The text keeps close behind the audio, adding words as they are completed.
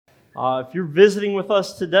If you're visiting with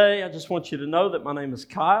us today, I just want you to know that my name is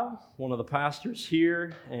Kyle, one of the pastors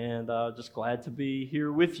here, and just glad to be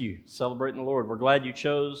here with you, celebrating the Lord. We're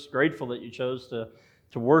grateful that you chose to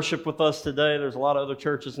worship with us today. There's a lot of other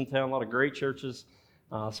churches in town, a lot of great churches,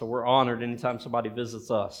 so we're honored anytime somebody visits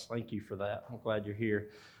us. Thank you for that. I'm glad you're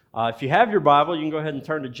here. If you have your Bible, you can go ahead and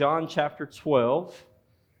turn to John chapter 12.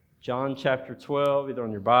 John chapter 12, either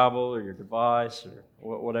on your Bible or your device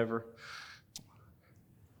or whatever.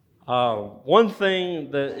 One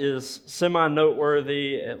thing that is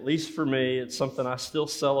semi-noteworthy, at least for me, it's something I still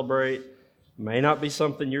celebrate. May not be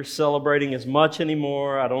something you're celebrating as much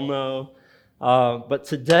anymore, I don't know. But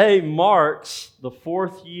today marks the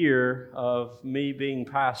 4th year of me being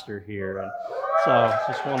pastor here. And so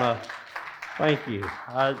just want to thank you.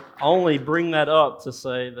 I only bring that up to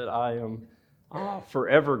say that I am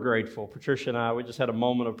forever grateful. Patricia and I, we just had a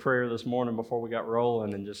moment of prayer this morning before we got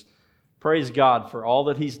rolling and just praise God for all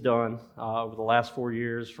that He's done over the last 4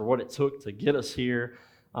 years, for what it took to get us here,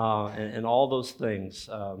 and all those things.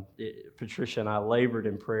 Patricia and I labored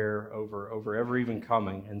in prayer over ever even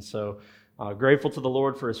coming. And so grateful to the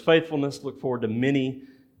Lord for His faithfulness. Look forward to many,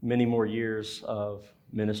 many more years of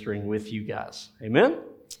ministering with you guys. Amen?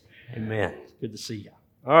 Amen. Good to see you.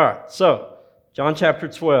 All right, so John chapter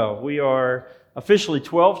 12. We are officially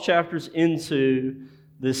 12 chapters into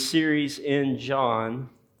this series in John,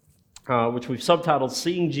 which we've subtitled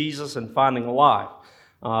Seeing Jesus and Finding Life.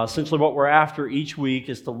 Essentially what we're after each week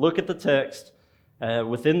is to look at the text,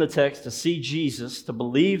 within the text to see Jesus, to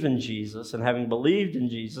believe in Jesus, and having believed in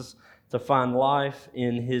Jesus, to find life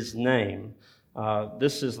in His name.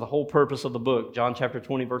 This is the whole purpose of the book. John chapter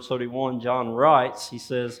 20, verse 31, John writes, he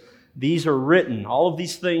says, "These are written, all of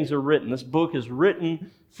these things are written. This book is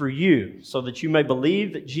written for you, so that you may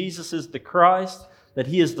believe that Jesus is the Christ, that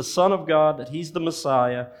He is the Son of God, that He's the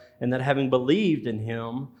Messiah, and that having believed in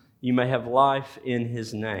Him, you may have life in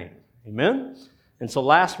His name." Amen? And so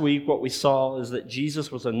last week, what we saw is that Jesus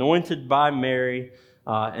was anointed by Mary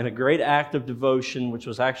in a great act of devotion, which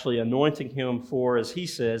was actually anointing Him for, as he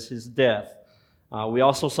says, His death. We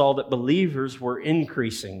also saw that believers were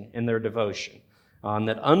increasing in their devotion, and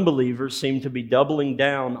that unbelievers seemed to be doubling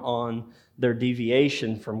down on their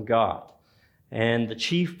deviation from God. And the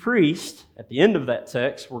chief priest, at the end of that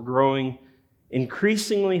text, were growing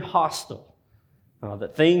increasingly hostile,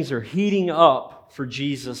 that things are heating up for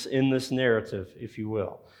Jesus in this narrative, if you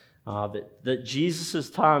will. That Jesus'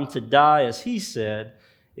 time to die, as He said,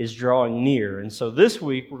 is drawing near. And so this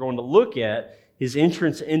week we're going to look at His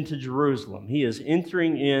entrance into Jerusalem. He is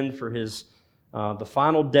entering in for the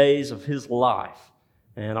final days of His life.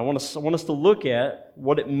 And I want us to look at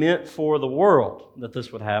what it meant for the world that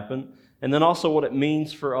this would happen, and then also what it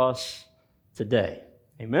means for us today.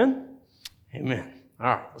 Amen? Amen. All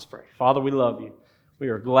right, let's pray. Father, we love You. We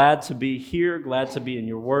are glad to be here, glad to be in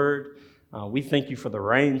Your Word. We thank You for the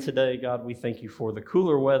rain today, God. We thank You for the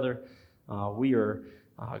cooler weather. We are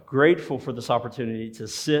grateful for this opportunity to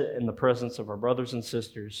sit in the presence of our brothers and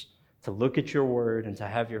sisters, to look at Your Word, and to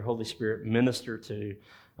have Your Holy Spirit minister to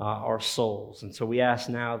our souls. And so we ask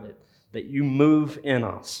now that You move in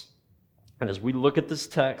us. And as we look at this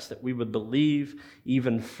text, that we would believe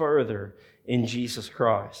even further in Jesus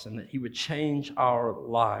Christ, and that He would change our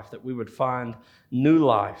life, that we would find new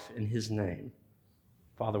life in His name.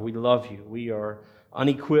 Father, we love You. We are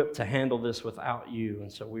unequipped to handle this without You,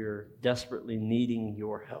 and so we are desperately needing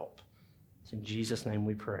Your help. It's in Jesus' name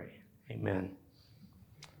we pray. Amen.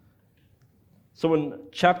 So in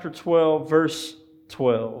chapter 12, verse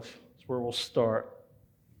 12, is where we'll start.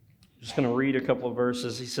 I'm just going to read a couple of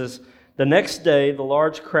verses. He says, "The next day, the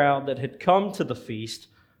large crowd that had come to the feast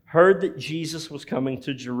heard that Jesus was coming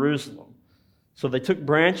to Jerusalem. So they took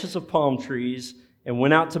branches of palm trees and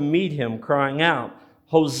went out to meet Him, crying out,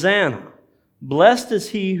 'Hosanna! Blessed is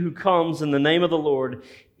He who comes in the name of the Lord,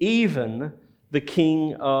 even the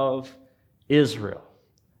King of Israel.'"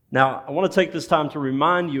 Now, I want to take this time to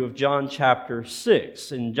remind you of John chapter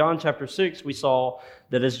 6. In John chapter 6, we saw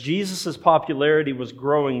that as Jesus' popularity was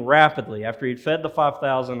growing rapidly, after He'd fed the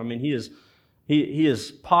 5,000, I mean, He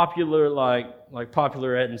is popular like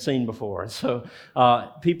popular hadn't seen before. And so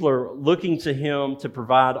people are looking to Him to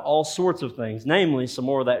provide all sorts of things, namely some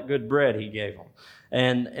more of that good bread He gave them.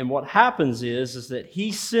 And what happens is that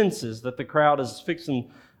He senses that the crowd is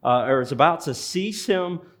is about to seize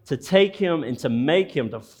Him, to take Him, and to make Him,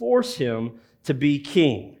 to force Him to be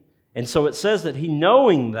king. And so it says that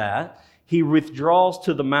knowing that, He withdraws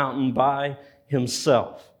to the mountain by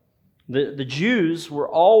Himself. The Jews were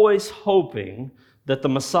always hoping that the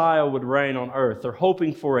Messiah would reign on earth. They're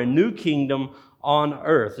hoping for a new kingdom on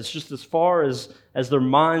earth. It's just as far as their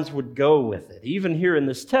minds would go with it. Even here in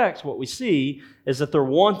this text, what we see is that they're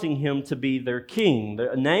wanting him to be their king.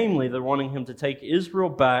 Namely, they're wanting him to take Israel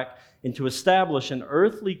back and to establish an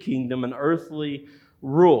earthly kingdom, an earthly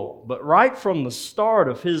rule. But right from the start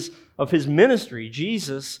of his ministry,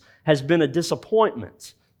 Jesus has been a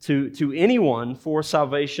disappointment to anyone for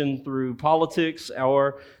salvation through politics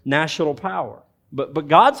or national power. But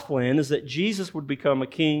God's plan is that Jesus would become a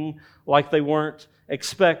king like they weren't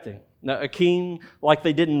expecting, a king like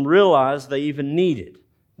they didn't realize they even needed,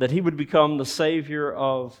 that he would become the Savior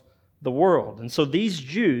of the world. And so these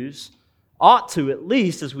Jews ought to, at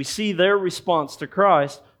least as we see their response to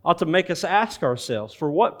Christ, ought to make us ask ourselves, for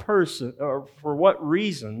what purpose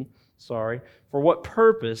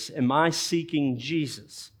am I seeking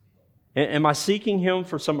Jesus? Am I seeking him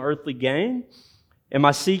for some earthly gain? Am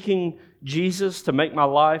I seeking Jesus to make my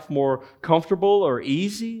life more comfortable or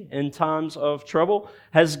easy in times of trouble?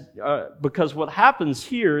 Because what happens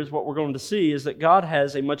here is what we're going to see is that God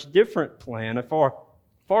has a much different plan, a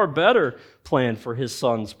far better plan for his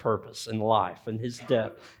Son's purpose in life and his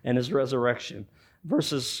death and his resurrection.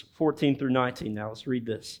 Verses 14 through 19 now, let's read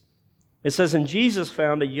this. It says, "And Jesus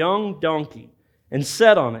found a young donkey and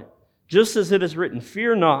sat on it, just as it is written,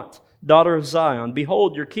 'Fear not, daughter of Zion.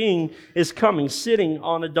 Behold, your king is coming, sitting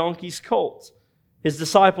on a donkey's colt.' His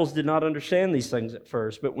disciples did not understand these things at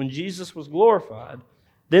first, but when Jesus was glorified,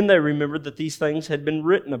 then they remembered that these things had been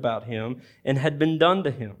written about him and had been done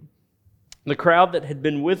to him. The crowd that had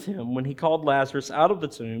been with him when he called Lazarus out of the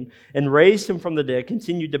tomb and raised him from the dead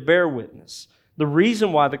continued to bear witness. The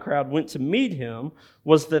reason why the crowd went to meet him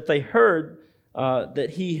was that they heard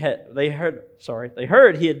he had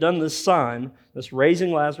done this sign, this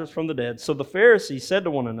raising Lazarus from the dead. So the Pharisees said to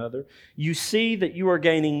one another, 'You see that you are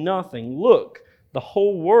gaining nothing. Look, the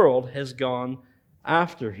whole world has gone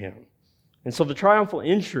after him.'" And so the triumphal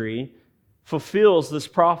entry fulfills this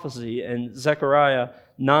prophecy in Zechariah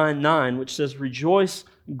 9:9, which says, "Rejoice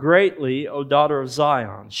greatly, O daughter of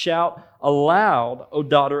Zion. Shout aloud, O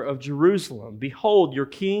daughter of Jerusalem. Behold, your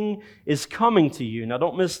king is coming to you." Now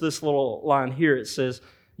don't miss this little line here. It says,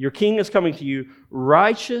 "Your king is coming to you,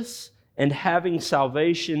 righteous and having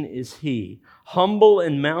salvation is he, humble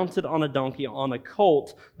and mounted on a donkey, on a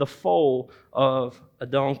colt, the foal of a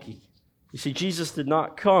donkey." You see, Jesus did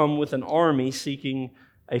not come with an army seeking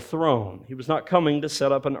a throne. He was not coming to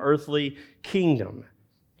set up an earthly kingdom.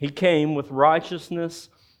 He came with righteousness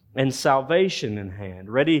and salvation in hand,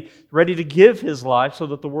 ready to give his life so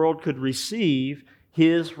that the world could receive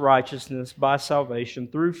his righteousness by salvation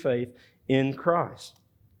through faith in Christ.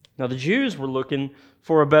 Now, the Jews were looking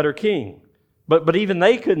for a better king, but even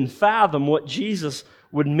they couldn't fathom what Jesus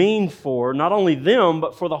would mean for not only them,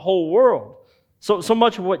 but for the whole world. So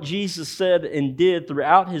much of what Jesus said and did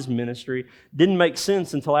throughout his ministry didn't make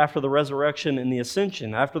sense until after the resurrection and the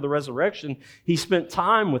ascension. After the resurrection, he spent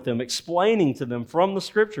time with them, explaining to them from the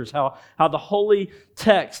Scriptures how the holy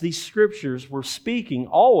text, these Scriptures, were speaking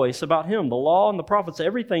always about him. The law and the prophets,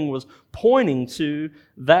 everything was pointing to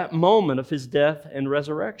that moment of his death and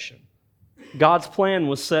resurrection. God's plan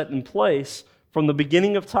was set in place from the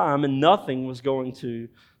beginning of time, and nothing was going to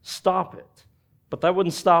stop it. But that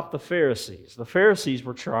wouldn't stop the Pharisees. The Pharisees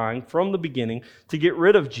were trying from the beginning to get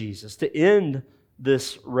rid of Jesus, to end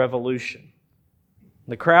this revolution.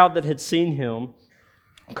 The crowd that had seen him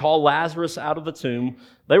call Lazarus out of the tomb,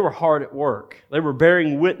 they were hard at work. They were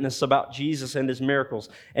bearing witness about Jesus and his miracles.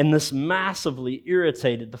 And this massively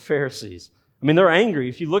irritated the Pharisees. I mean, they're angry.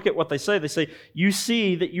 If you look at what they say, "You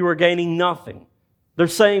see that you are gaining nothing." They're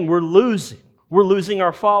saying we're losing. We're losing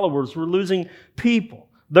our followers. We're losing people.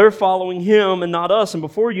 They're following him and not us. And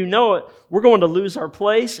before you know it, we're going to lose our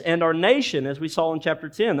place and our nation, as we saw in chapter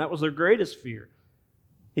 10. That was their greatest fear.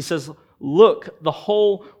 He says, "Look, the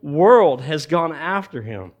whole world has gone after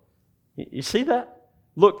him." You see that?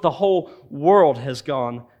 Look, the whole world has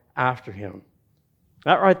gone after him.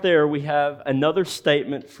 That right there, we have another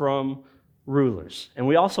statement from rulers. And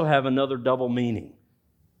we also have another double meaning.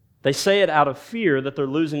 They say it out of fear that they're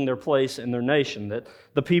losing their place in their nation, that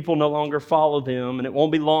the people no longer follow them, and it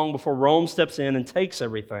won't be long before Rome steps in and takes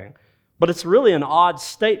everything. But it's really an odd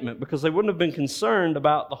statement because they wouldn't have been concerned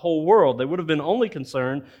about the whole world. They would have been only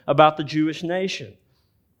concerned about the Jewish nation.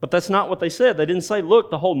 But that's not what they said. They didn't say,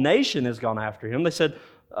 "Look, the whole nation has gone after him." They said,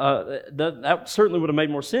 that certainly would have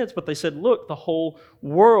made more sense, but they said, "Look, the whole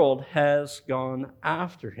world has gone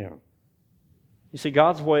after him." You see,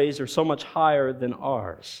 God's ways are so much higher than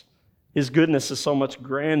ours. His goodness is so much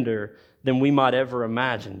grander than we might ever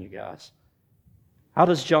imagine, you guys. How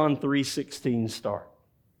does John 3:16 start?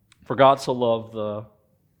 "For God so loved the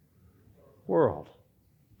world."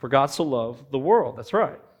 For God so loved the world. That's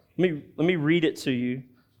right. Let me read it to you,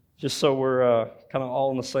 just so we're kind of all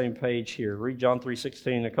on the same page here. Read John 3:16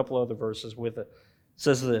 and a couple other verses with it. It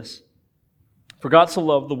says this: For God so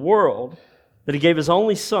loved the world that He gave His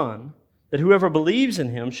only Son, that whoever believes in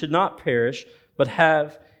Him should not perish, but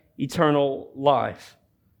have eternal life.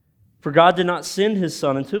 For God did not send His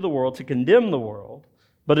Son into the world to condemn the world,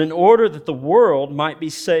 but in order that the world might be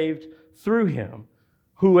saved through Him.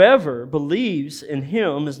 Whoever believes in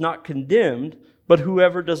Him is not condemned, but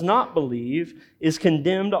whoever does not believe is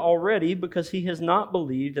condemned already, because he has not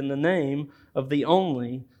believed in the name of the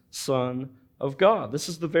only Son of God. This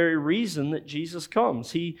is the very reason that Jesus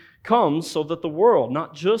comes. He comes so that the world,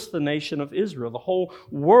 not just the nation of Israel, the whole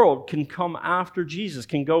world can come after Jesus,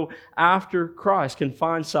 can go after Christ, can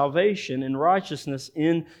find salvation and righteousness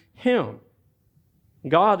in Him.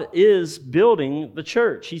 God is building the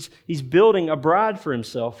church. He's building a bride for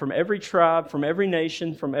Himself from every tribe, from every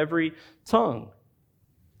nation, from every tongue.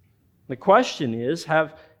 The question is,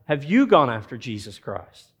 have you gone after Jesus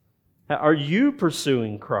Christ? Are you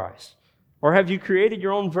pursuing Christ? Or have you created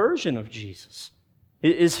your own version of Jesus?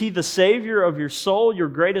 Is He the Savior of your soul, your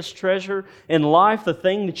greatest treasure in life, the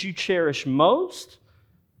thing that you cherish most?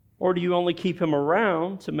 Or do you only keep Him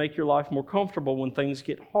around to make your life more comfortable when things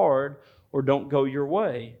get hard or don't go your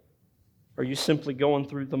way? Are you simply going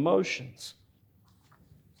through the motions?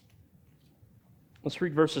 Let's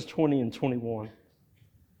read verses 20 and 21.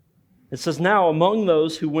 It says, Now among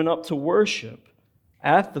those who went up to worship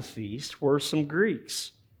at the feast were some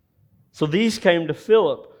Greeks. So these came to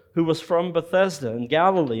Philip, who was from Bethsaida in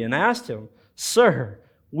Galilee, and asked him, Sir,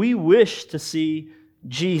 we wish to see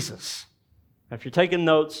Jesus. Now, if you're taking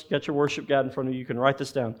notes, got your worship guide in front of you, you can write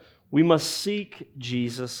this down. We must seek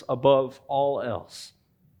Jesus above all else.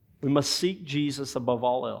 We must seek Jesus above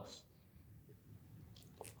all else.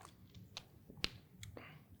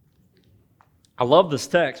 I love this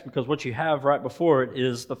text because what you have right before it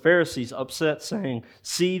is the Pharisees upset saying,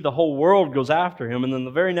 see, the whole world goes after Him. And then the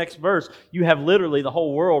very next verse, you have literally the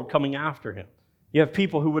whole world coming after Him. You have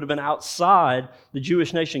people who would have been outside the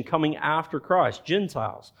Jewish nation coming after Christ,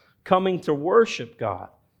 Gentiles, coming to worship God,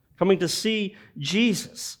 coming to see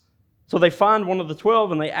Jesus. So they find one of the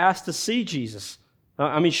 12 and they ask to see Jesus.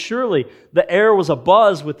 Surely the air was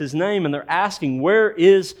abuzz with His name, and they're asking, where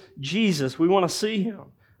is Jesus? We want to see Him.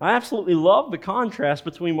 I absolutely love the contrast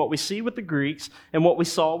between what we see with the Greeks and what we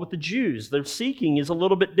saw with the Jews. Their seeking is a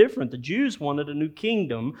little bit different. The Jews wanted a new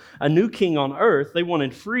kingdom, a new king on earth. They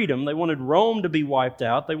wanted freedom. They wanted Rome to be wiped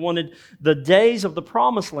out. They wanted the days of the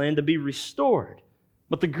promised land to be restored.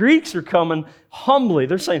 But the Greeks are coming humbly.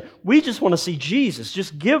 They're saying, we just want to see Jesus.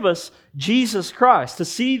 Just give us Jesus Christ, to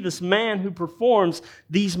see this man who performs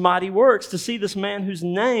these mighty works, to see this man whose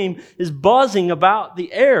name is buzzing about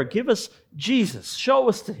the air. Give us Jesus. Show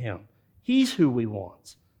us to Him. He's who we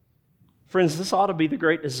want. Friends, this ought to be the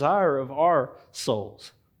great desire of our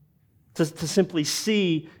souls, to simply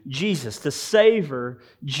see Jesus, to savor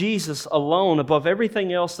Jesus alone above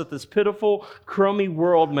everything else that this pitiful, crummy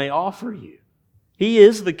world may offer you. He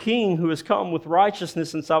is the King who has come with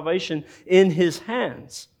righteousness and salvation in His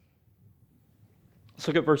hands. Let's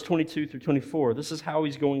look at verse 22 through 24. This is how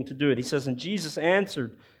He's going to do it. He says, And Jesus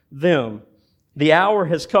answered them, The hour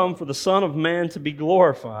has come for the Son of Man to be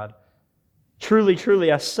glorified. Truly,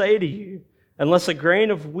 truly, I say to you, unless a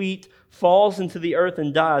grain of wheat falls into the earth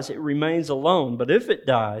and dies, it remains alone. But if it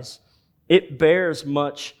dies, it bears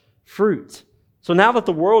much fruit. So now that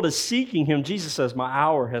the world is seeking Him, Jesus says, my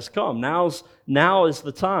hour has come. Now is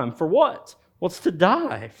the time. For what? Well, it's to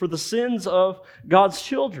die for the sins of God's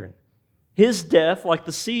children. His death, like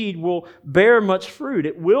the seed, will bear much fruit.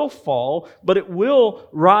 It will fall, but it will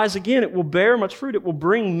rise again. It will bear much fruit. It will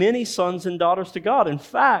bring many sons and daughters to God. In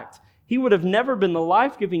fact, He would have never been the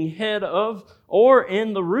life-giving head of or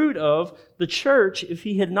in the root of the church if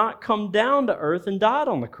He had not come down to earth and died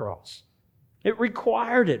on the cross. It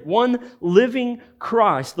required it. One living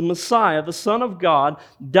Christ, the Messiah, the Son of God,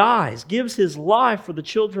 dies, gives His life for the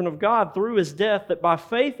children of God through His death, that by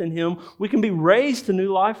faith in Him, we can be raised to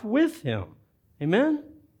new life with Him. Amen?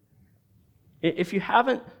 If you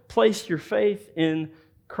haven't placed your faith in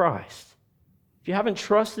Christ, if you haven't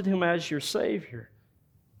trusted Him as your Savior,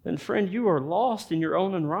 then friend, you are lost in your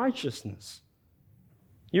own unrighteousness.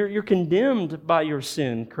 You're condemned by your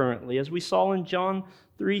sin currently, as we saw in John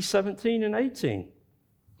 3:17 and 18.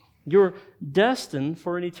 You're destined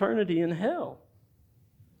for an eternity in hell.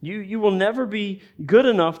 You will never be good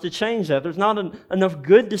enough to change that. There's not enough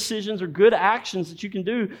good decisions or good actions that you can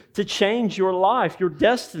do to change your life, your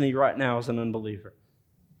destiny right now as an unbeliever.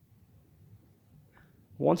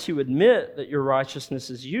 Once you admit that your righteousness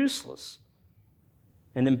is useless,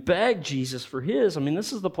 and then beg Jesus for His. I mean,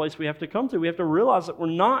 this is the place we have to come to. We have to realize that we're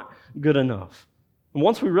not good enough. And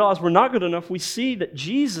once we realize we're not good enough, we see that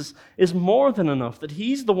Jesus is more than enough, that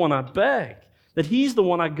He's the one I beg, that He's the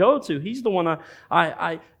one I go to. He's the one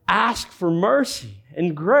I ask for mercy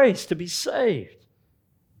and grace to be saved.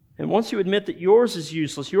 And once you admit that yours is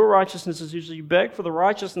useless, your righteousness is useless, you beg for the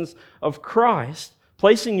righteousness of Christ,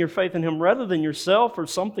 placing your faith in Him rather than yourself or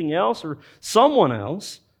something else or someone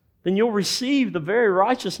else, then you'll receive the very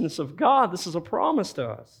righteousness of God. This is a promise to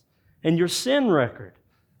us. And your sin record,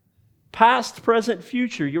 past, present,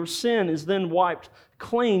 future, your sin is then wiped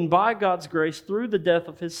clean by God's grace through the death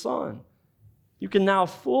of His Son. You can now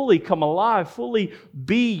fully come alive, fully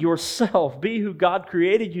be yourself, be who God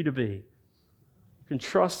created you to be. You can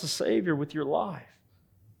trust the Savior with your life.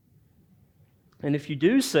 And if you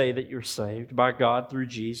do say that you're saved by God through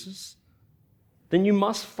Jesus, then you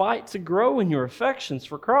must fight to grow in your affections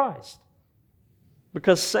for Christ.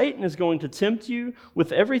 Because Satan is going to tempt you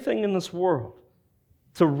with everything in this world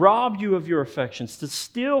to rob you of your affections, to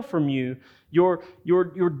steal from you your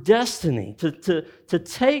destiny, to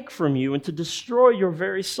take from you and to destroy your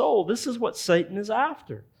very soul. This is what Satan is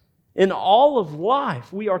after. In all of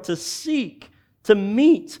life, we are to seek to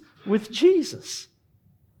meet with Jesus.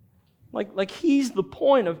 Like He's the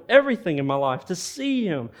point of everything in my life, to see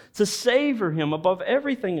Him, to savor Him above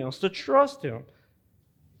everything else, to trust Him.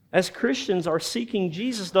 As Christians, our seeking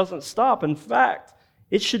Jesus doesn't stop. In fact,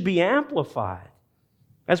 it should be amplified.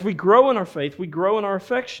 As we grow in our faith, we grow in our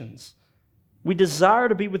affections. We desire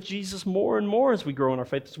to be with Jesus more and more as we grow in our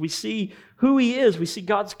faith. As we see who He is, we see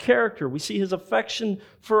God's character, we see His affection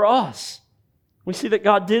for us. We see that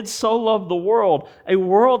God did so love the world, a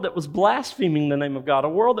world that was blaspheming the name of God, a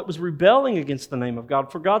world that was rebelling against the name of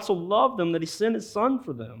God. For God so loved them that He sent His Son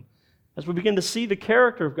for them. As we begin to see the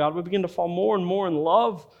character of God, we begin to fall more and more in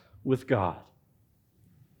love with God.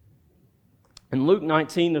 In Luke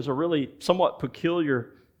 19, there's a really somewhat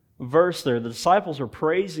peculiar verse there. The disciples are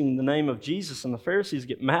praising the name of Jesus, and the Pharisees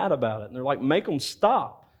get mad about it. And they're like, make them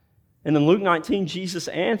stop. And in Luke 19, Jesus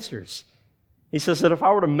answers. He says that if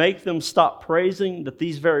I were to make them stop praising, that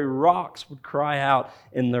these very rocks would cry out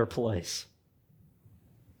in their place.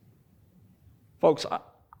 Folks,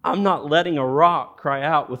 I'm not letting a rock cry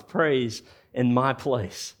out with praise in my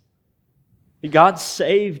place. God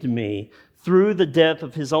saved me through the death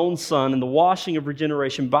of His own Son and the washing of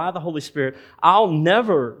regeneration by the Holy Spirit. I'll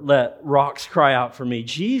never let rocks cry out for me.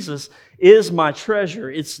 Jesus is my treasure.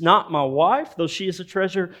 It's not my wife, though she is a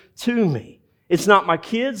treasure to me. It's not my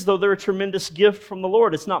kids, though they're a tremendous gift from the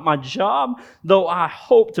Lord. It's not my job, though I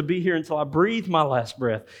hope to be here until I breathe my last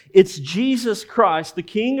breath. It's Jesus Christ, the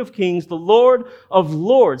King of Kings, the Lord of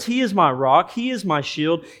Lords. He is my rock. He is my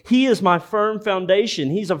shield. He is my firm foundation.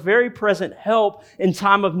 He's a very present help in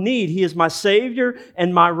time of need. He is my Savior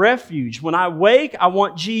and my refuge. When I wake, I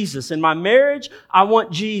want Jesus. In my marriage, I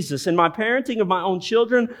want Jesus. In my parenting of my own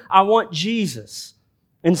children, I want Jesus.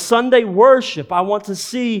 In Sunday worship, I want to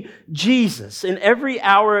see Jesus. In every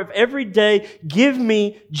hour of every day, give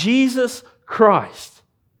me Jesus Christ.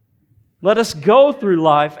 Let us go through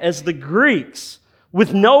life as the Greeks,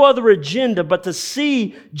 with no other agenda but to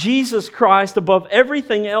see Jesus Christ above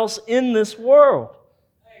everything else in this world.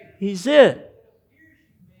 He's it.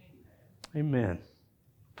 Amen.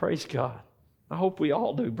 Praise God. I hope we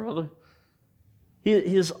all do, brother. He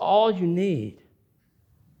is all you need.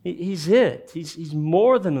 He's it. He's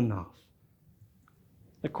more than enough.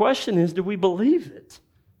 The question is, do we believe it?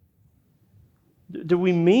 Do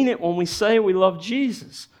we mean it when we say we love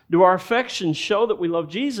Jesus? Do our affections show that we love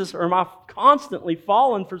Jesus, or am I constantly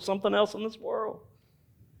falling for something else in this world?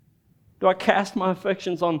 Do I cast my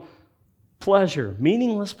affections on pleasure,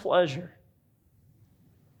 meaningless pleasure?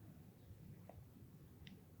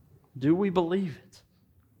 Do we believe it?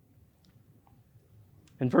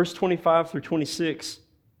 In verse 25 through 26,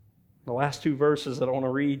 the last two verses that I want to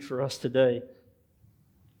read for us today,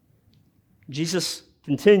 Jesus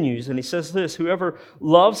continues and He says this: whoever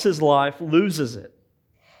loves his life loses it,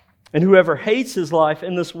 and whoever hates his life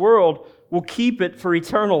in this world will keep it for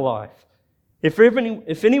eternal life. If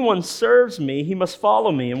anyone serves me, he must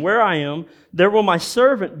follow me, and where I am, there will my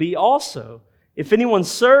servant be also. If anyone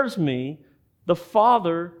serves me, the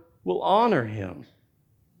Father will honor him.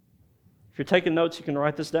 If you're taking notes, you can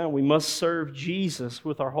write this down. We must serve Jesus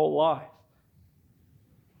with our whole life.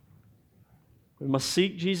 We must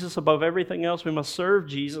seek Jesus above everything else. We must serve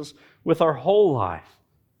Jesus with our whole life.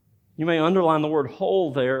 You may underline the word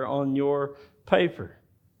whole there on your paper.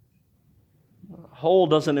 Whole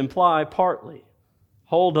doesn't imply partly.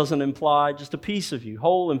 Whole doesn't imply just a piece of you.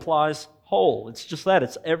 Whole implies whole. It's just that.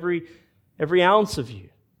 It's every ounce of you.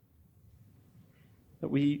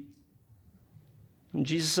 And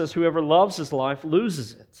Jesus says, whoever loves his life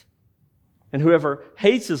loses it. And whoever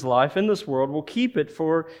hates his life in this world will keep it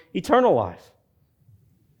for eternal life.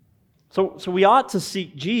 So we ought to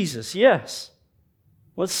seek Jesus, yes.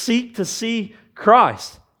 Let's seek to see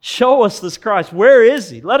Christ. Show us this Christ. Where is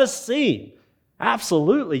he? Let us see him.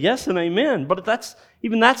 Absolutely, yes and amen. But that's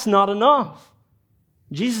not enough.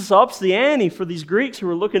 Jesus ups the ante for these Greeks who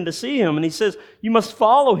are looking to see him, and he says, you must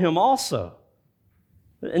follow him also.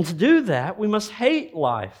 And to do that, we must hate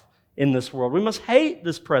life in this world. We must hate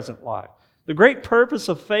this present life. The great purpose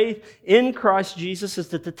of faith in Christ Jesus is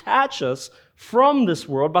to detach us from this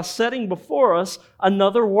world by setting before us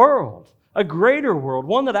another world, a greater world,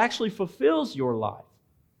 one that actually fulfills your life,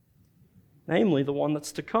 namely the one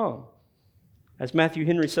that's to come. As Matthew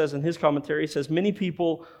Henry says in his commentary, he says, many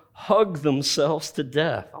people hug themselves to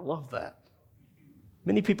death. I love that.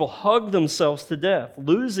 Many people hug themselves to death,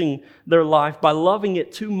 losing their life by loving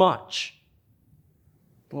it too much.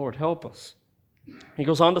 Lord, help us. He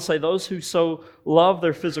goes on to say, those who so love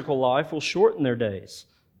their physical life will shorten their days.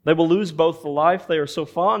 They will lose both the life they are so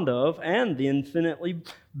fond of and the infinitely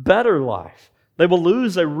better life. They will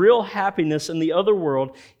lose a real happiness in the other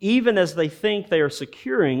world, even as they think they are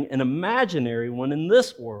securing an imaginary one in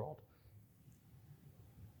this world.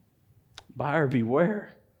 Buyer,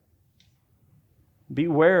 beware.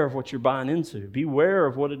 Beware of what you're buying into. Beware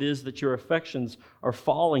of what it is that your affections are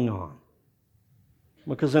falling on.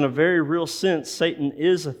 Because in a very real sense, Satan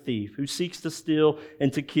is a thief who seeks to steal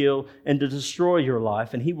and to kill and to destroy your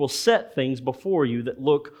life, and he will set things before you that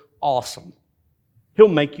look awesome. He'll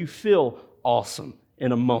make you feel awesome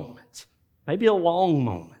in a moment, maybe a long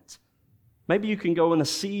moment. Maybe you can go in a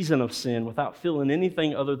season of sin without feeling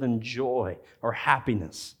anything other than joy or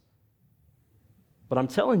happiness. But I'm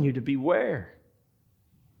telling you to beware.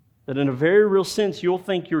 That in a very real sense, you'll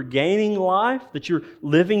think you're gaining life, that you're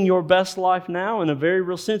living your best life now. In a very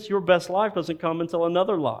real sense, your best life doesn't come until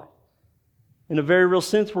another life. In a very real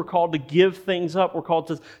sense, we're called to give things up. We're called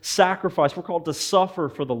to sacrifice. We're called to suffer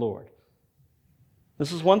for the Lord.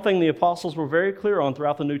 This is one thing the apostles were very clear on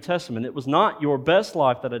throughout the New Testament. It was not your best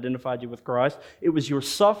life that identified you with Christ. It was your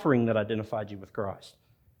suffering that identified you with Christ.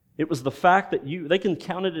 It was the fact that they can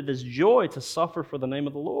count it as joy to suffer for the name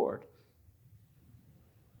of the Lord.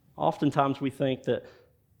 Oftentimes we think that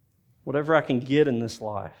whatever I can get in this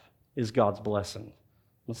life is God's blessing.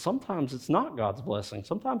 And sometimes it's not God's blessing.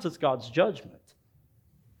 Sometimes it's God's judgment.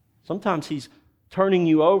 Sometimes He's turning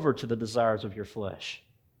you over to the desires of your flesh.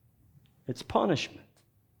 It's punishment.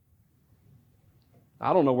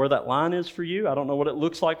 I don't know where that line is for you. I don't know what it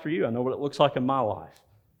looks like for you. I know what it looks like in my life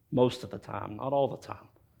most of the time, not all the time.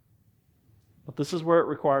 But this is where it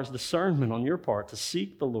requires discernment on your part to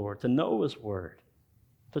seek the Lord, to know His Word,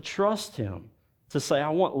 to trust Him, to say, I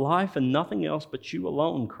want life and nothing else but you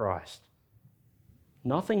alone, Christ.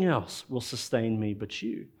 Nothing else will sustain me but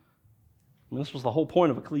you. And this was the whole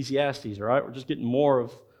point of Ecclesiastes, right? We're just getting more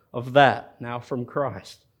of that now from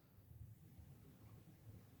Christ.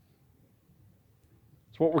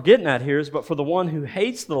 So what we're getting at here is, but for the one who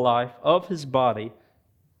hates the life of his body,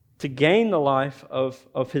 to gain the life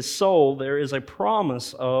of his soul, there is a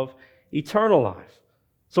promise of eternal life.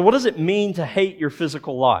 So what does it mean to hate your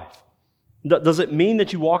physical life? Does it mean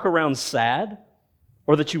that you walk around sad?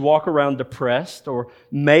 Or that you walk around depressed? Or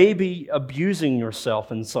maybe abusing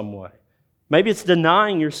yourself in some way? Maybe it's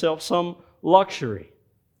denying yourself some luxury.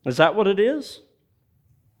 Is that what it is?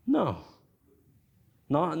 No.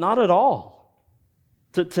 Not at all.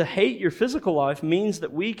 To hate your physical life means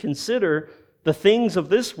that we consider the things of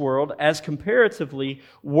this world as comparatively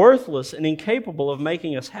worthless and incapable of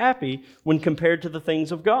making us happy when compared to the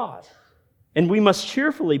things of God. And we must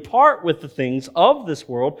cheerfully part with the things of this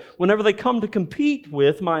world whenever they come to compete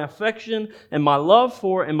with my affection and my love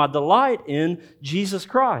for and my delight in Jesus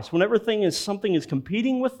Christ. Whenever something is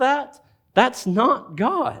competing with that, that's not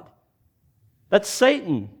God. That's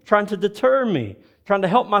Satan trying to deter me, trying to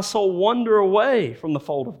help my soul wander away from the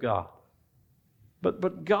fold of God.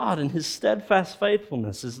 But God in His steadfast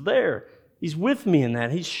faithfulness is there. He's with me in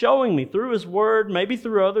that. He's showing me through His Word, maybe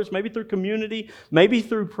through others, maybe through community, maybe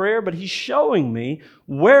through prayer, but He's showing me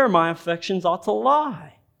where my affections ought to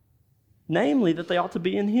lie. Namely, that they ought to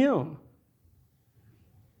be in Him.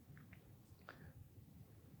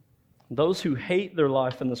 Those who hate their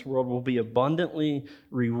life in this world will be abundantly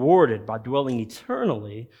rewarded by dwelling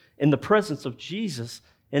eternally in the presence of Jesus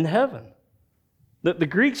in heaven. The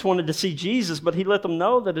Greeks wanted to see Jesus, but He let them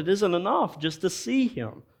know that it isn't enough just to see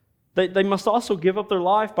Him. They must also give up their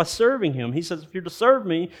life by serving Him. He says, if you're to serve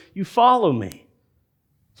me, you follow me.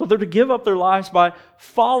 So they're to give up their lives by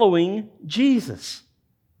following Jesus.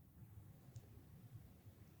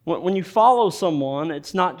 When you follow someone,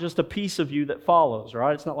 it's not just a piece of you that follows,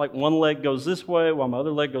 right? It's not like one leg goes this way while my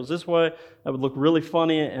other leg goes this way. That would look really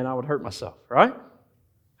funny and I would hurt myself, right?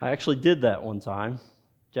 I actually did that one time.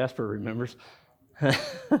 Jasper remembers.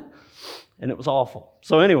 And it was awful.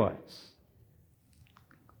 So anyway,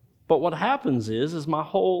 but what happens is my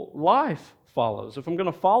whole life follows. If I'm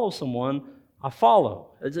going to follow someone, I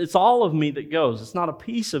follow. It's all of me that goes. It's not a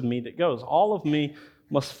piece of me that goes. All of me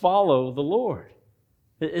must follow the Lord.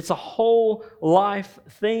 It's a whole life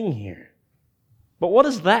thing here. But what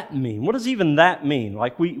does that mean? What does even that mean?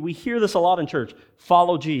 Like we hear this a lot in church,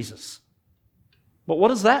 follow Jesus. But what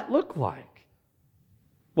does that look like?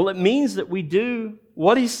 Well, it means that we do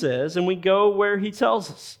what He says and we go where He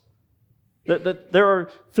tells us. That there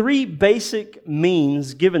are three basic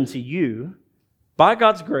means given to you by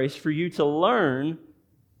God's grace for you to learn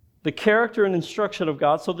the character and instruction of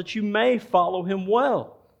God so that you may follow Him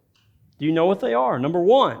well. Do you know what they are? Number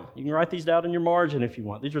one, you can write these down in your margin if you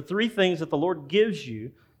want. These are three things that the Lord gives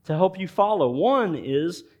you to help you follow. One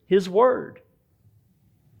is His Word.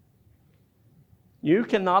 You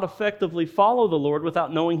cannot effectively follow the Lord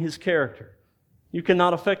without knowing His character. You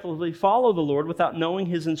cannot effectively follow the Lord without knowing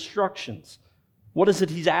His instructions. What is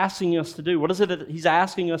it He's asking us to do? What is it that He's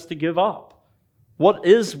asking us to give up? What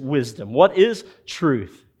is wisdom? What is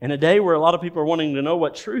truth? In a day where a lot of people are wanting to know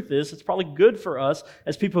what truth is, it's probably good for us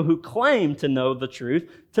as people who claim to know the truth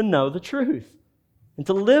and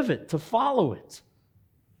to live it, to follow it.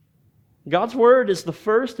 God's Word is the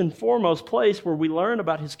first and foremost place where we learn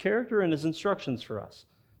about His character and His instructions for us.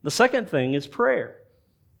 The second thing is prayer.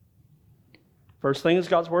 First thing is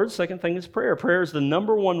God's Word. Second thing is prayer. Prayer is the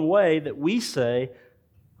number one way that we say,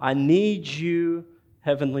 I need you,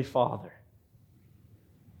 Heavenly Father.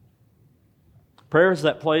 Prayer is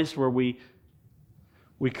that place where we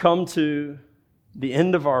come to the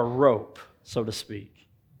end of our rope, so to speak,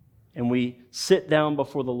 and we sit down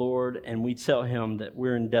before the Lord and we tell Him that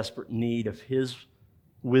we're in desperate need of His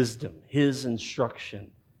wisdom, His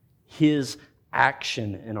instruction, His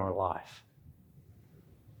action in our life.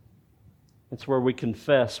 It's where we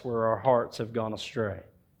confess where our hearts have gone astray.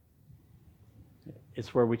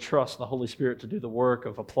 It's where we trust the Holy Spirit to do the work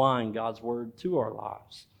of applying God's Word to our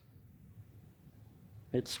lives.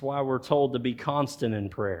 It's why we're told to be constant in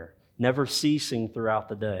prayer, never ceasing throughout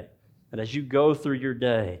the day. That as you go through your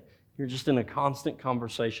day, you're just in a constant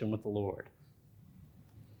conversation with the Lord.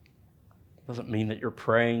 It doesn't mean that you're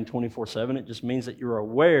praying 24/7. It just means that you're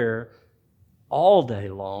aware all day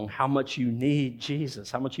long how much you need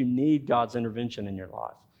Jesus, how much you need God's intervention in your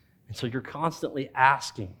life. And so you're constantly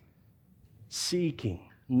asking, seeking,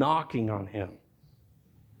 knocking on Him.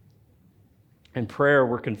 In prayer,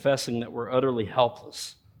 we're confessing that we're utterly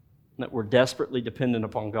helpless, that we're desperately dependent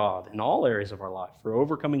upon God in all areas of our life, for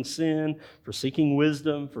overcoming sin, for seeking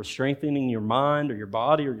wisdom, for strengthening your mind or your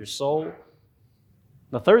body or your soul.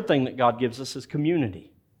 The third thing that God gives us is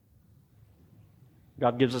community.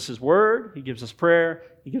 God gives us His Word, He gives us prayer,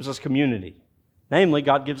 He gives us community. Namely,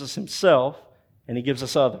 God gives us Himself and He gives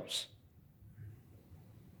us others.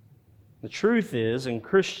 The truth is, in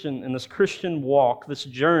this Christian walk, this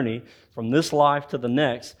journey from this life to the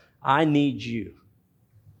next, I need you.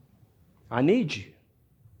 I need you.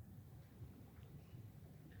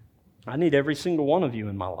 I need every single one of you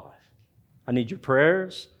in my life. I need your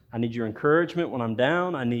prayers. I need your encouragement when I'm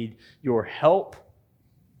down. I need your help.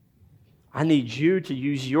 I need you to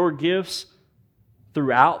use your gifts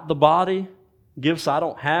throughout the body. Gifts I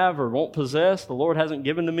don't have or won't possess, the Lord hasn't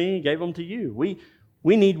given to me, He gave them to you.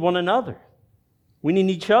 We need one another. We need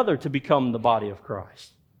each other to become the body of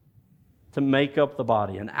Christ, to make up the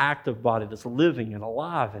body, an active body that's living and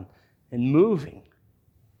alive and moving.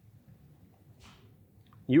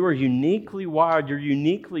 You are uniquely wired, you're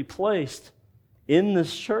uniquely placed in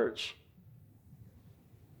this church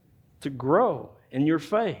to grow in your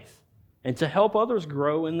faith and to help others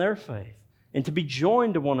grow in their faith and to be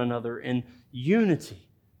joined to one another in unity.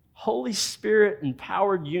 Holy Spirit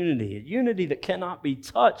empowered unity, a unity that cannot be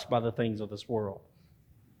touched by the things of this world.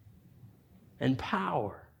 And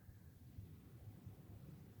power.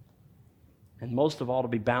 And most of all, to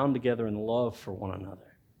be bound together in love for one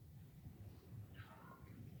another.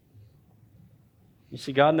 You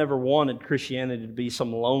see, God never wanted Christianity to be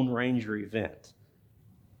some Lone Ranger event.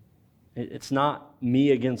 It's not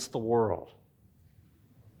me against the world.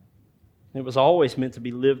 It was always meant to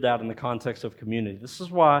be lived out in the context of community. This is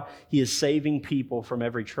why He is saving people from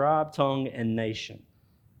every tribe, tongue, and nation.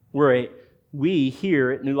 We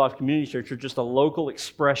here at New Life Community Church are just a local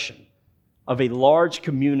expression of a large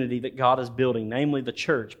community that God is building, namely the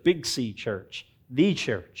church, Big C Church, the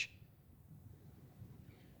church.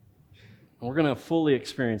 And we're going to fully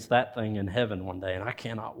experience that thing in heaven one day, and I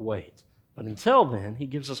cannot wait. But until then, he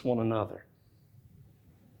gives us one another.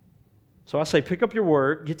 So I say, pick up your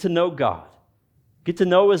word, get to know God. Get to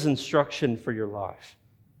know his instruction for your life.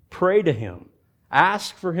 Pray to him.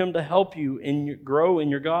 Ask for him to help you grow in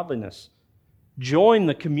your godliness. Join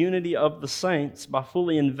the community of the saints by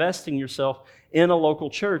fully investing yourself in a local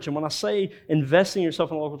church. And when I say investing yourself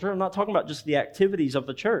in a local church, I'm not talking about just the activities of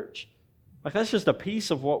the church. Like, that's just a piece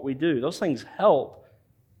of what we do. Those things help.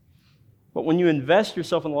 But when you invest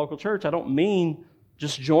yourself in the local church, I don't mean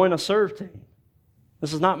just join a serve team.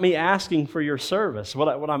 This is not me asking for your service.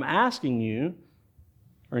 What I'm asking you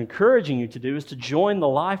or encouraging you to do is to join the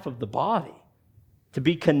life of the body, to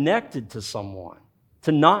be connected to someone,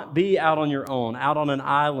 to not be out on your own, out on an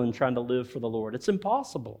island trying to live for the Lord. It's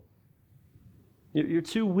impossible. You're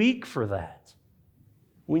too weak for that.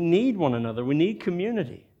 We need one another. We need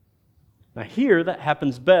community. Now here, that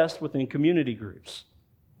happens best within community groups,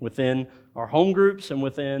 within our home groups and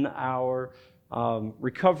within our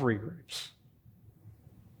recovery groups.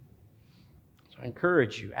 So I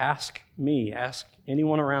encourage you, ask me, ask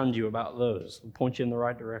anyone around you about those. They'll point you in the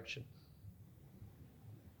right direction.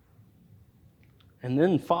 And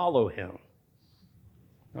then follow him.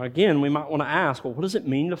 Now again, we might want to ask, well, what does it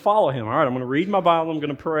mean to follow him? All right, I'm going to read my Bible, I'm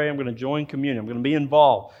going to pray, I'm going to join communion, I'm going to be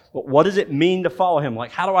involved. But what does it mean to follow him?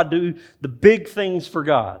 Like, how do I do the big things for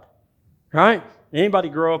God? Right? Anybody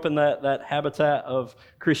grow up in that habitat of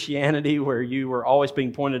Christianity where you were always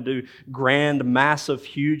being pointed to do grand, massive,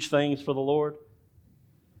 huge things for the Lord?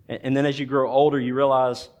 And then as you grow older, you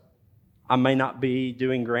realize, I may not be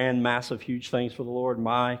doing grand, massive, huge things for the Lord.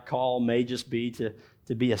 My call may just be to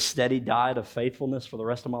be a steady diet of faithfulness for the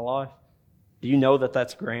rest of my life. Do you know that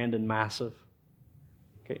that's grand and massive?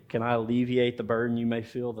 Can I alleviate the burden you may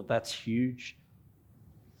feel that that's huge?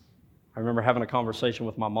 I remember having a conversation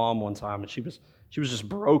with my mom one time, and she was just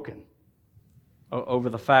broken over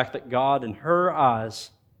the fact that God, in her eyes,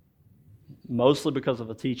 mostly because of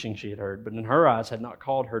the teaching she had heard, but in her eyes had not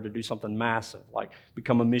called her to do something massive, like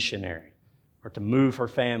become a missionary or to move her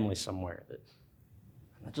family somewhere.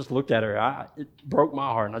 I just looked at her. It broke my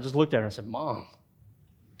heart, and I just looked at her and said, Mom,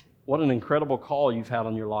 what an incredible call you've had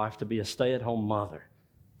on your life to be a stay-at-home mother,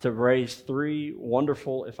 to raise 3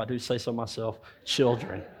 wonderful, if I do say so myself,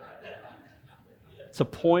 children, to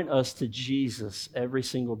point us to Jesus every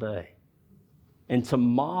single day, and to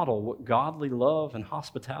model what godly love and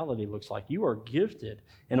hospitality looks like. You are gifted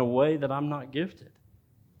in a way that I'm not gifted.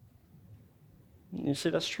 You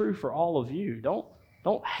see, that's true for all of you.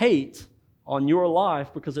 Don't hate on your life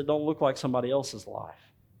because it don't look like somebody else's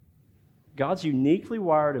life. God's uniquely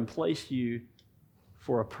wired and placed you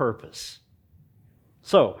for a purpose.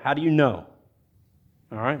 So, how do you know?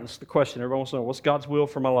 All right, that's the question. Everyone wants to know, what's God's will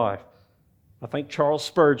for my life? I think Charles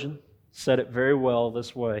Spurgeon said it very well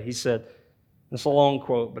this way. He said, it's a long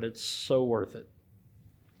quote, but it's so worth it.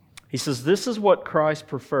 He says, this is what Christ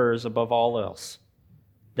prefers above all else,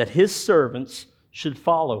 that his servants should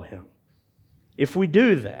follow him. If we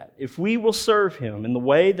do that, if we will serve him in the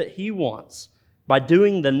way that he wants, by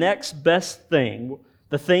doing the next best thing,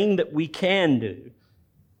 the thing that we can do,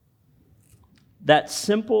 that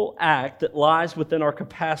simple act that lies within our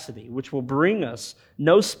capacity, which will bring us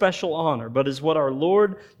no special honor, but is what our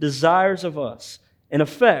Lord desires of us. In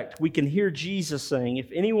effect, we can hear Jesus saying,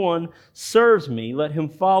 if anyone serves me, let him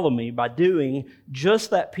follow me by doing just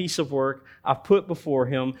that piece of work I've put before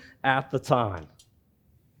him at the time.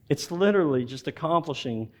 It's literally just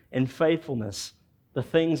accomplishing in faithfulness the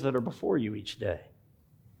things that are before you each day.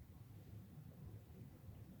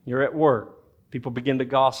 You're at work. People begin to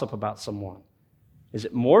gossip about someone. Is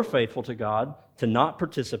it more faithful to God to not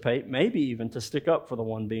participate, maybe even to stick up for the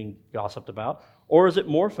one being gossiped about? Or is it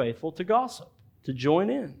more faithful to gossip, to join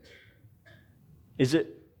in? Is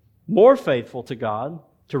it more faithful to God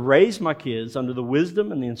to raise my kids under the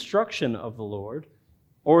wisdom and the instruction of the Lord?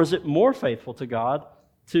 Or is it more faithful to God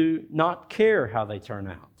to not care how they turn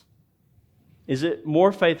out? Is it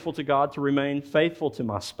more faithful to God to remain faithful to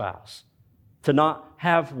my spouse, to not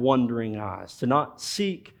have wandering eyes, to not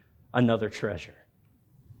seek another treasure?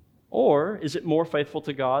 Or is it more faithful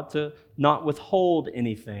to God to not withhold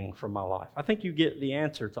anything from my life? I think you get the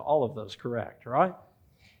answer to all of those correct, right?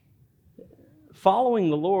 Following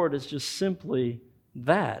the Lord is just simply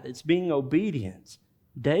that. It's being obedient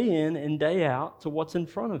day in and day out to what's in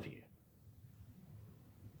front of you.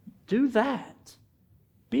 Do that.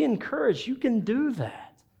 Be encouraged. You can do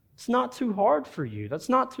that. It's not too hard for you. That's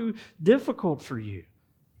not too difficult for you.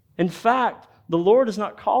 In fact, The Lord is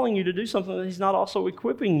not calling you to do something that He's not also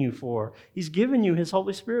equipping you for. He's given you His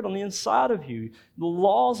Holy Spirit on the inside of you. The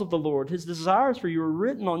laws of the Lord, His desires for you are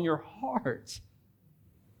written on your hearts.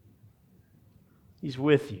 He's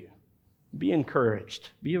with you. Be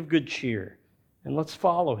encouraged. Be of good cheer. And let's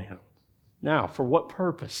follow Him. Now, for what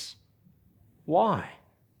purpose? Why?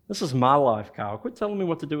 This is my life, Kyle. Quit telling me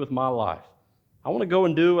what to do with my life. I want to go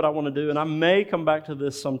and do what I want to do, and I may come back to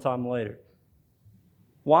this sometime later.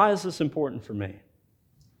 Why is this important for me?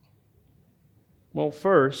 Well,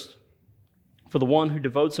 first, for the one who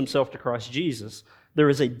devotes himself to Christ Jesus, there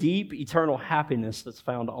is a deep, eternal happiness that's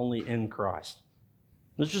found only in Christ.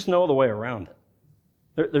 There's just no other way around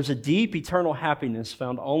it. There's a deep, eternal happiness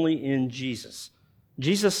found only in Jesus.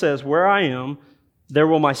 Jesus says, where I am, there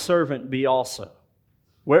will my servant be also.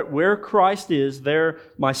 Where Christ is, there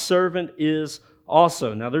my servant is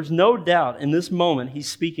also. Now, there's no doubt in this moment He's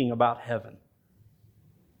speaking about heaven.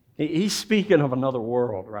 He's speaking of another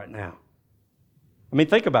world right now. I mean,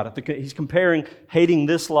 think about it. He's comparing hating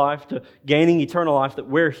this life to gaining eternal life, that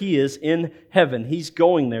where He is in heaven, He's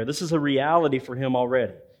going there. This is a reality for Him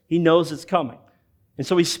already. He knows it's coming. And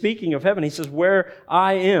so He's speaking of heaven. He says, where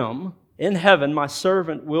I am in heaven, my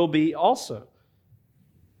servant will be also.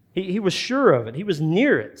 He was sure of it. He was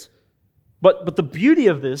near it. But the beauty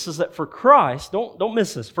of this is that for Christ, don't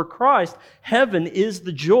miss this, for Christ, heaven is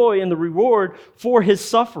the joy and the reward for His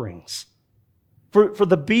sufferings, for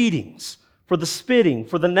the beatings, for the spitting,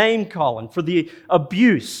 for the name calling, for the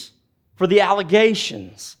abuse, for the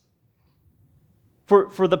allegations,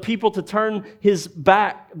 for the people to turn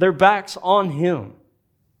their backs on Him,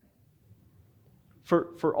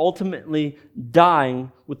 for ultimately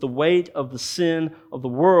dying with the weight of the sin of the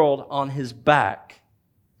world on His back.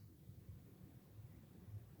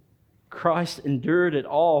 Christ endured it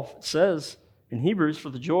all, it says in Hebrews, for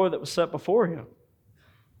the joy that was set before Him.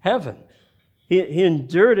 Heaven. He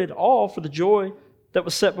endured it all for the joy that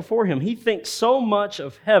was set before Him. He thinks so much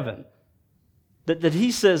of heaven that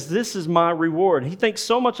He says, this is my reward. He thinks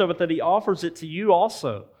so much of it that He offers it to you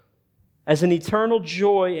also as an eternal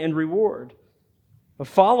joy and reward. But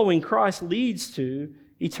following Christ leads to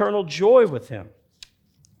eternal joy with Him.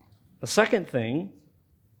 The second thing,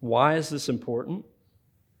 why is this important?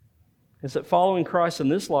 Is that following Christ in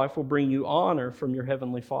this life will bring you honor from your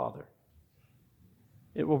Heavenly Father.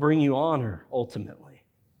 It will bring you honor ultimately.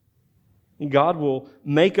 And God will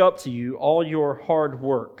make up to you all your hard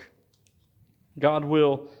work. God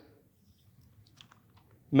will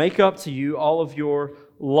make up to you all of your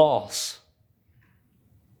loss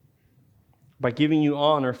by giving you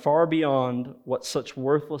honor far beyond what such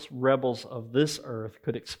worthless rebels of this earth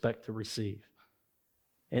could expect to receive.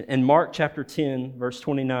 In Mark chapter 10, verse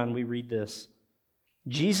 29, we read this.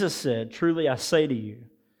 Jesus said, truly I say to you,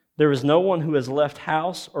 there is no one who has left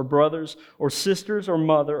house or brothers or sisters or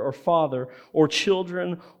mother or father or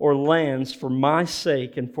children or lands for my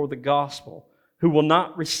sake and for the gospel, who will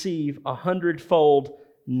not receive 100-fold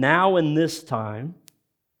now in this time,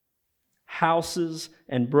 houses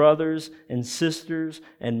and brothers and sisters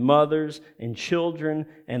and mothers and children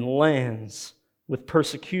and lands with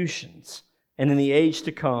persecutions, and in the age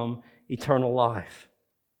to come, eternal life.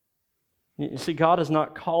 You see, God is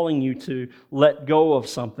not calling you to let go of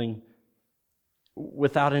something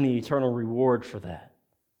without any eternal reward for that,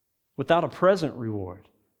 without a present reward.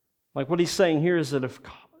 Like what He's saying here is that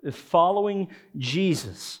if following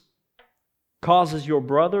Jesus causes your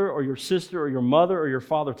brother or your sister or your mother or your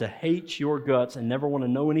father to hate your guts and never want to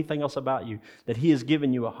know anything else about you, that He has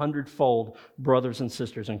given you 100-fold brothers and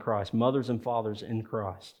sisters in Christ, mothers and fathers in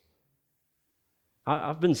Christ.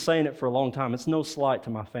 I've been saying it for a long time. It's no slight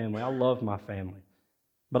to my family. I love my family.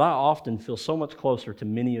 But I often feel so much closer to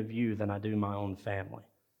many of you than I do my own family.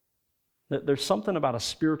 There's something about a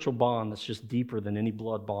spiritual bond that's just deeper than any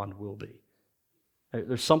blood bond will be.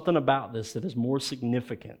 There's something about this that is more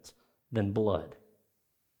significant than blood,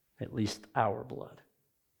 at least our blood.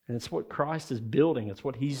 And it's what Christ is building. It's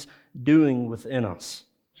what He's doing within us.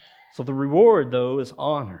 So the reward, though, is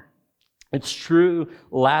honor. It's true,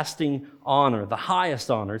 lasting honor, the highest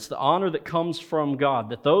honor. It's the honor that comes from God,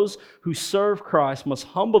 that those who serve Christ must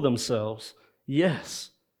humble themselves,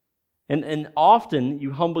 yes. And often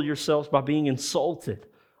you humble yourselves by being insulted.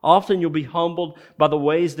 Often you'll be humbled by the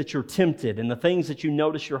ways that you're tempted and the things that you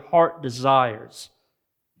notice your heart desires.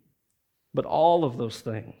 But all of those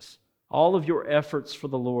things, all of your efforts for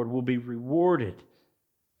the Lord will be rewarded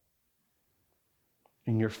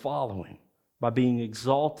in your following, by being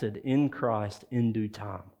exalted in Christ in due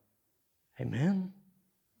time. Amen?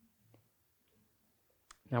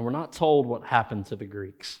 Now, we're not told what happened to the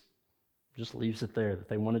Greeks. It just leaves it there, that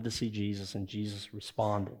they wanted to see Jesus, and Jesus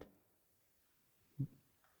responded.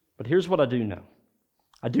 But here's what I do know.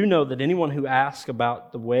 I do know that anyone who asks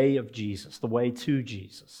about the way of Jesus, the way to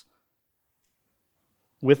Jesus,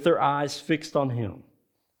 with their eyes fixed on Him,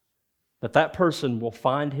 that person will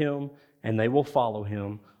find Him and they will follow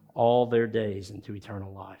Him all their days into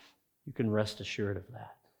eternal life. You can rest assured of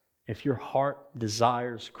that. If your heart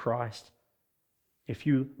desires Christ, if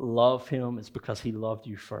you love Him, it's because He loved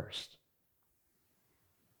you first.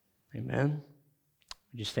 Amen?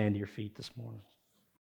 Would you stand to your feet this morning?